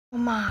Oh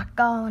my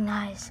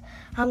goodness,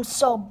 I'm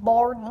so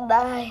bored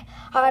today.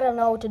 I don't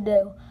know what to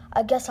do.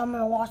 I guess I'm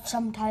gonna watch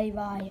some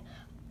TV.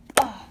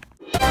 Oh.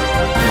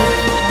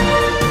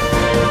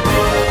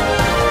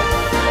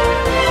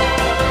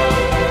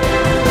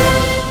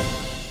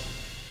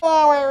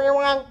 Hello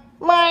everyone,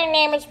 my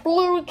name is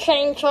Blue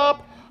Chain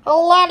Chop. A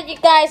lot of you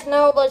guys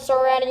know this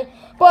already,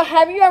 but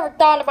have you ever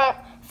thought about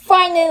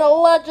finding a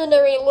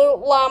legendary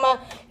loot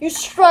llama? You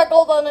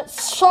struggled on it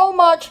so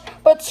much,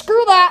 but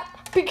screw that,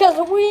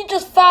 because we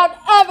just found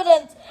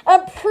evidence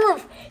and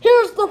proof.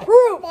 Here's the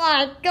proof.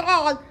 My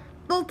God,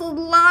 this is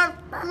live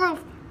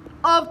proof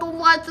of the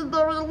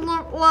legendary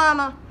loot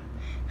llama.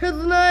 His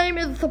name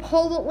is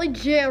supposedly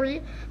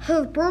Jerry.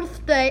 His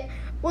birth date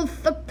was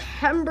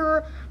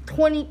September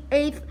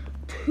 28th,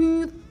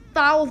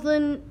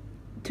 2000,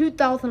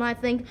 I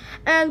think.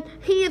 And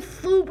he is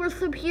super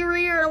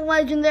superior and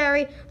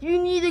legendary. You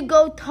need to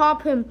go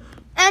top him.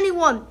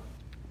 Anyone,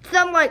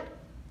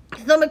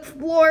 some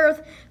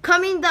explorers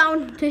coming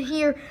down to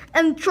here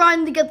and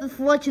trying to get this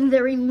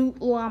legendary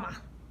loot llama.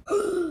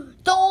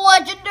 The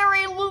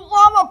legendary loot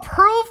llama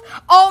proof?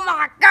 Oh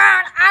my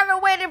God, I've been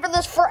waiting for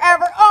this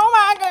forever. Oh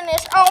my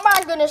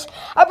goodness,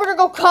 I better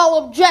go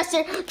call him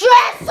Jesse.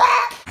 Jesse!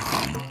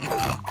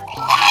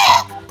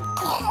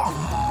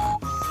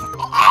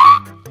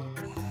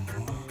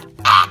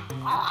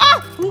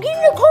 I'm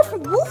getting a call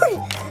from Woody.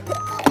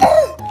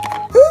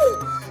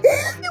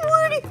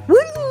 Woody,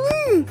 what do you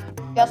need?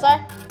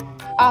 Jesse,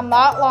 I'm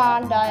not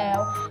lying to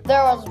you.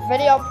 There was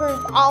video proof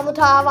on the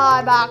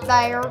TV back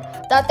there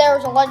that there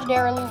was a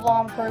legendary loot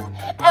llama proof,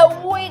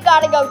 and we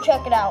gotta go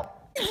check it out.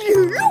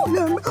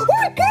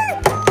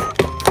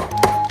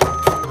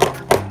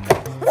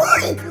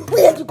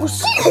 We have to go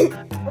see it.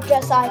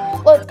 Jesse,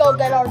 let's go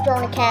get our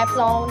journey caps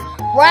on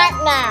right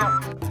now.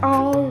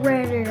 All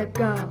ready to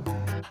go.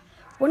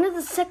 When is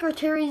the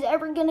secretary's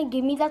ever gonna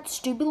give me that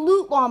stupid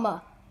loot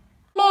llama?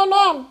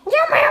 Ma'am.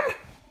 Yeah, ma'am.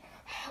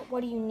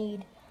 What do you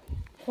need?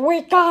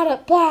 We got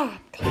it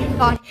back.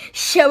 God,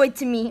 show it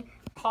to me.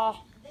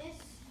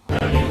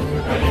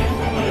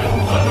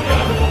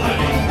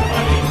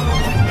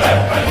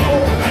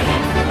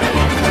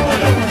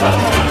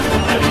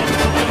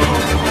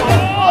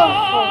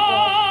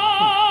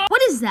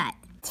 What is that?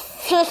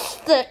 Fish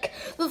stick.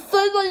 The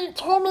thing that you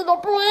told me to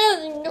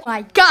bring. Oh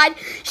my God,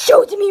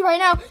 show it to me right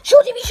now. Show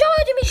it to me.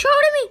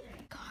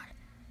 God,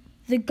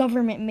 the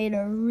government made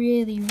a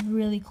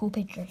really cool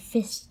picture of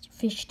fish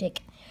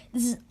stick.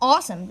 This is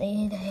awesome.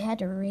 They had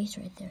to erase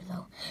right there,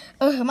 though.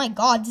 Oh my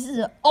God, this is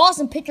an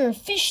awesome picture of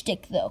fish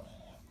stick, though.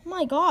 Oh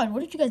my God,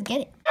 where did you guys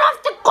get it?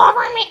 Off the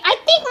government. I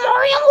think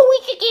Mario and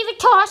Luigi gave it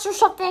to us or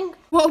something.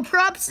 Well,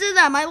 props to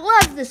them. I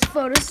love this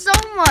photo so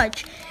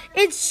much.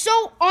 It's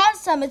so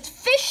awesome. It's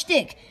fish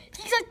stick.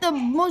 He's like the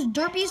most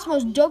derpiest,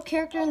 most dope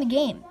character in the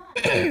game.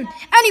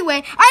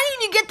 Anyway, I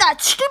need to get that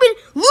stupid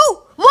loot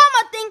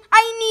llama thing.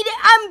 I need it.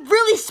 I'm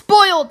really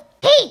spoiled.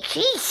 Hey,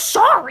 geez,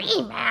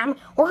 sorry, ma'am.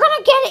 We're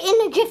gonna get it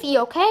in a jiffy,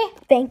 okay?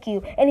 Thank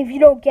you. And if you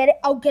don't get it,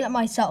 I'll get it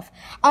myself.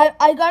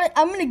 I got it.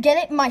 I'm gonna get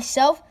it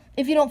myself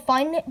if you don't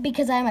find it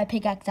because I have my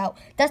pickaxe out.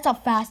 That's how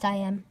fast I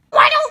am.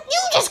 Why don't you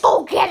just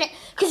go get it?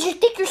 Because you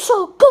think you're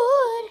so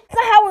good. That's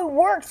not how it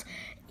works.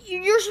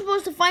 You're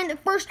supposed to find it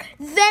first,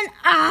 then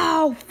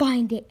I'll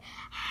find it.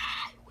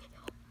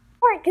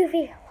 All right,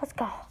 Goofy, let's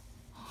go.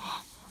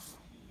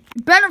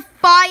 You better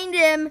find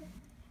him.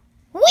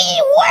 We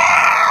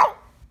will!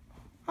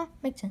 Huh,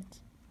 makes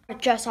sense.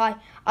 Jess, I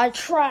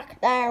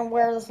tracked down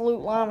where this loot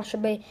llama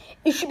should be.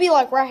 It should be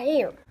like right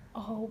here.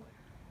 Oh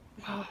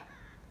my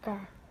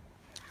God.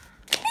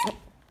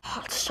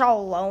 It's so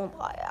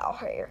lonely out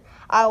here.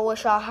 I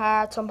wish I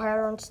had some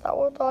parents that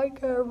would take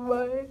care of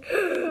me.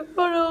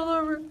 But I'll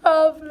never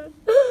have it.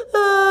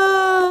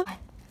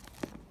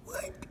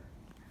 What?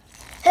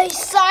 He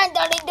signed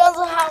that he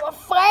doesn't have a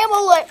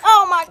family.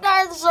 Oh my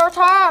God, this is our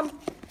time.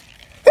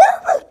 Oh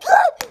my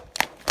God!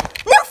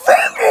 No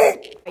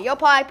family! Are your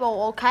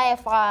people okay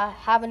if I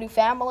have a new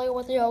family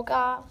with you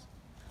guys?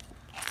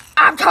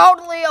 I'm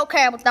totally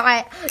okay with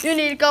that. You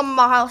need to come to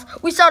my house.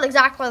 We sound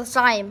exactly the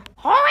same.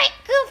 All right,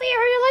 Goofy,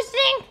 are you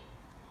listening?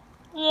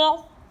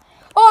 Yes.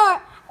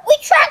 Alright, we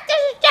tracked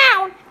this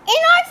down, and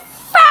I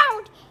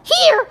found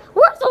here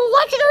where the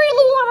legendary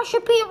loot llama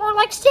should be. We're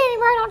like standing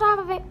right on top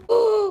of it.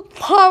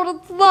 How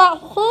did that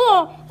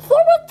here?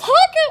 Someone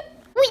take it.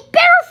 We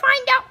better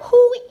find out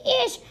who he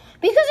is,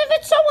 because if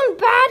it's someone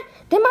bad,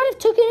 they might have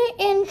taken it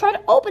and tried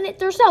to open it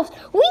themselves.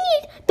 We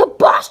need the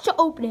boss to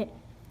open it.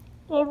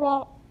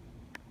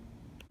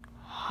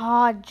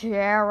 Hi,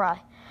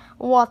 Jerry.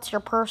 What's your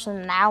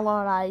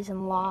personalities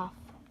in life?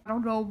 I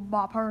don't know what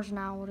my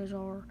personalities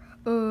are.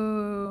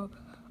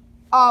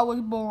 I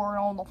was born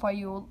on the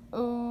field.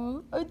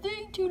 I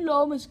think 2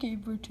 llamas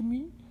gave birth to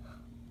me.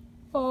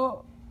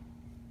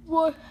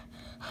 What?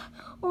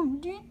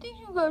 Do you think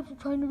you guys were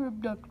trying to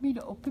abduct me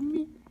to open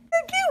me?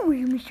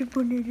 We were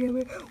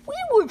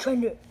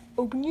trying to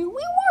open you.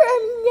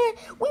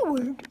 We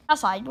weren't.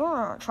 Aside, we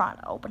weren't trying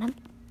to open him.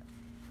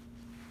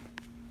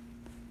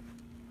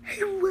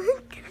 I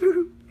want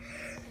to.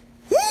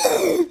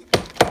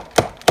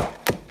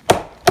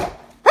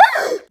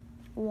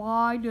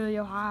 Why do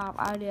you have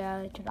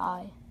idea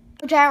today?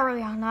 Which I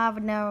really never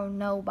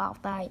know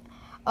about that.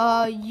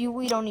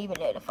 We don't even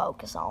need to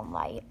focus on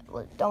that.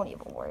 Don't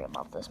even worry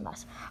about this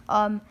mess.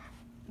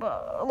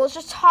 But let's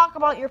just talk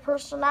about your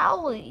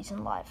personalities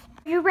in life.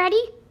 You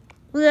ready?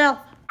 Yeah.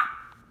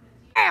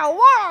 Hey,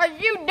 what are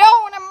you doing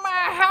in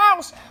my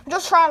house? I'm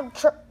just trying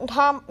to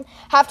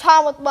have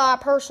time with my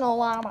personal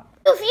llama.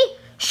 Goofy,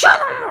 show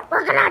them what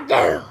we're gonna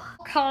do.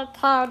 Okay,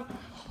 Ted.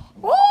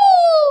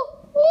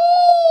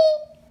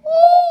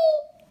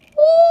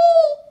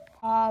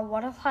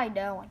 What am I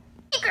doing?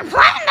 Secret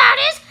plan, that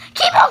is.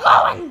 Keep on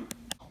going.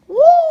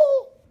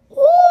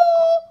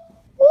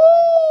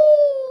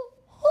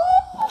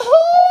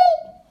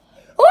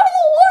 I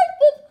don't like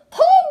this.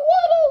 Ted,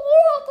 why don't you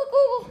have to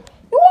do this?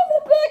 You have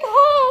a big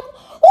head.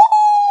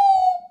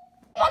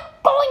 Not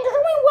going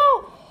really well.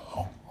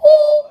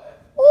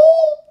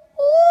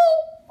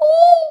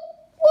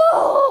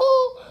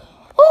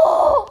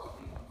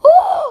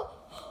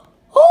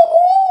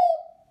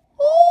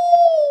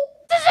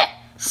 This is it.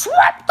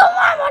 Swipe the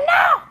llama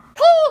now.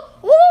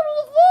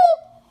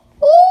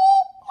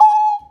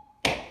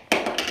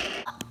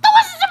 That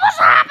wasn't supposed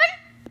to happen.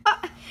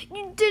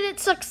 You didn't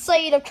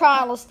succeed of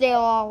trying to steal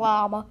our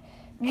llama.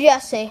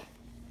 Jesse.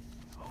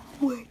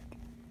 Wait.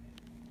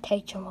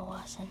 Teach him a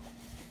lesson.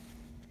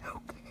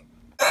 Okay.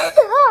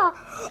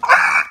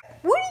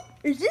 What?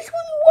 Is this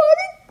what you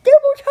wanted?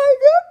 Double tie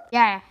them?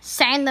 Yeah,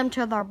 send them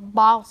to their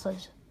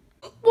bosses.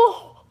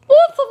 Whoa,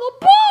 what's in the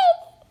box?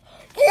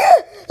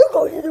 Yeah, they're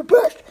going to the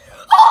best.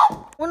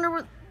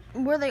 Wonder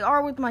where they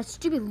are with my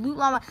stupid loot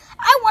llama.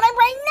 I want it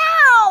right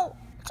now.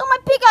 It's on my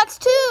pickaxe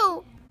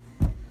too.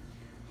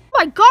 Oh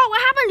my God,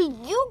 what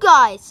happened to you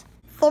guys?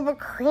 Some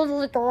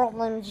crazy girl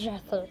named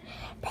Jesse.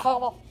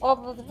 Part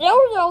of the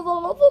yo-yo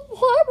that the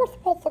plan was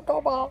supposed to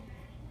go out.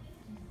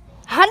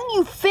 How did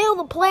you fail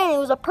the plan? It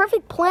was a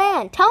perfect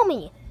plan. Tell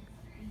me.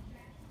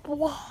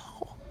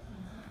 Wow.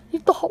 You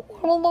don't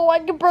want to know, I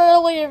can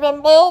barely even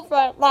move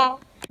right now.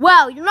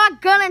 Well, you're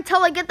not gonna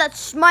until I get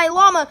my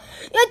llama.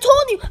 I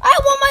told you, I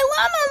want my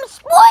llama. I'm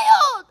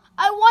spoiled.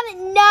 I want it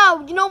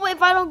now. You know what?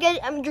 If I don't get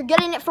it, you're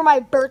getting it for my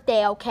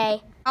birthday,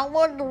 okay? I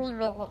want to leave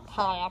it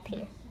high up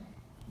here.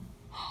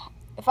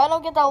 If I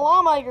don't get that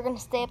llama, you're gonna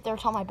stay up there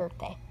until my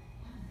birthday.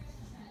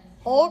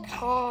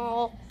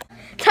 Okay.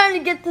 Time to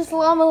get this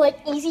llama like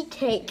easy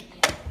cake.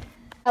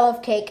 I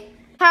love cake.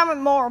 Tell me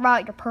more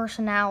about your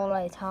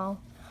personality, Tom.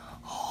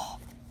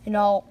 You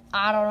know,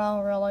 I don't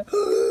know really.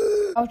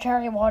 Oh,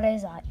 Cherry, what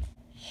is that?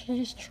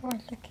 She's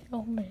trying to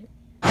kill me.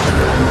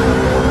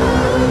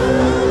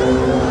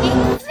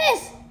 What's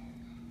this?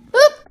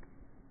 Oop.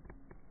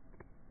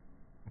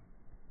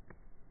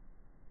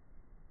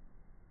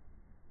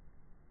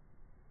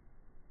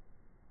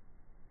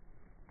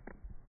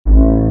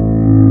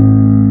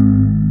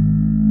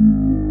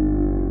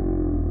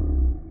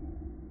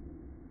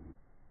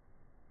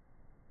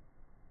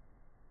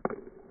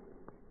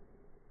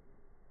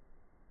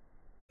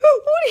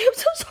 Woody, I'm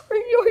so sorry.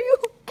 Are you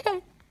okay?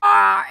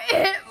 It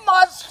hit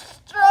my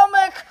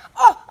stomach.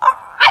 Oh,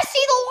 I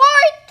see the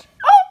light.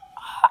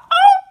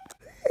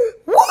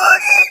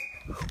 Woody!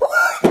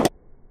 Woody!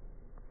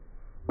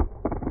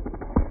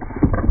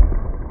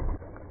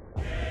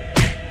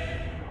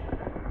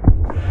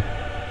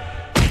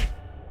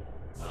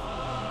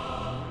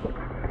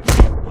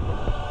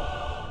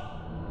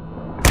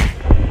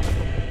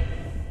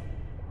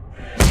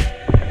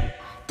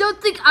 Don't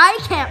think I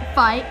can't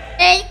fight.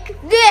 Take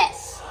this.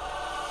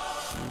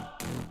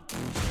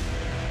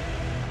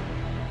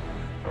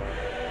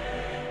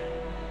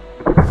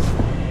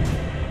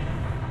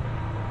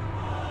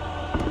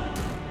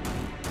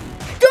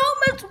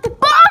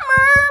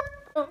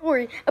 Don't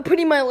worry, I'm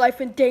putting my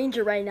life in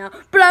danger right now,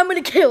 but I'm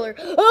gonna kill her.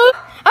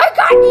 I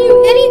got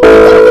you, idiot!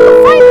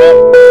 Don't fight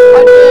me!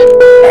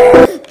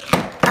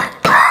 I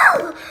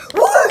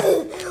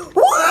did.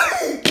 What?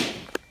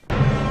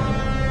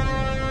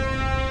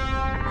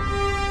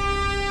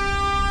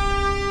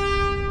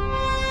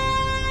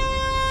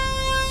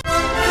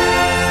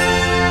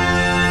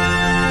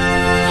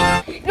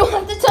 You don't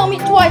have to tell me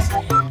twice.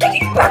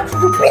 Take it back to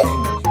your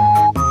business.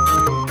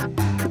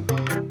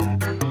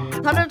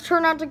 How did it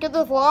turn out to get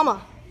this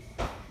llama?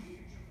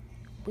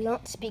 We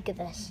don't speak of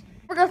this.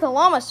 I forgot the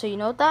llama, so you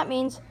know what that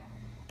means.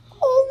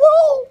 Oh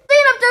no!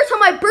 Staying up there till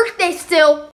my birthday still.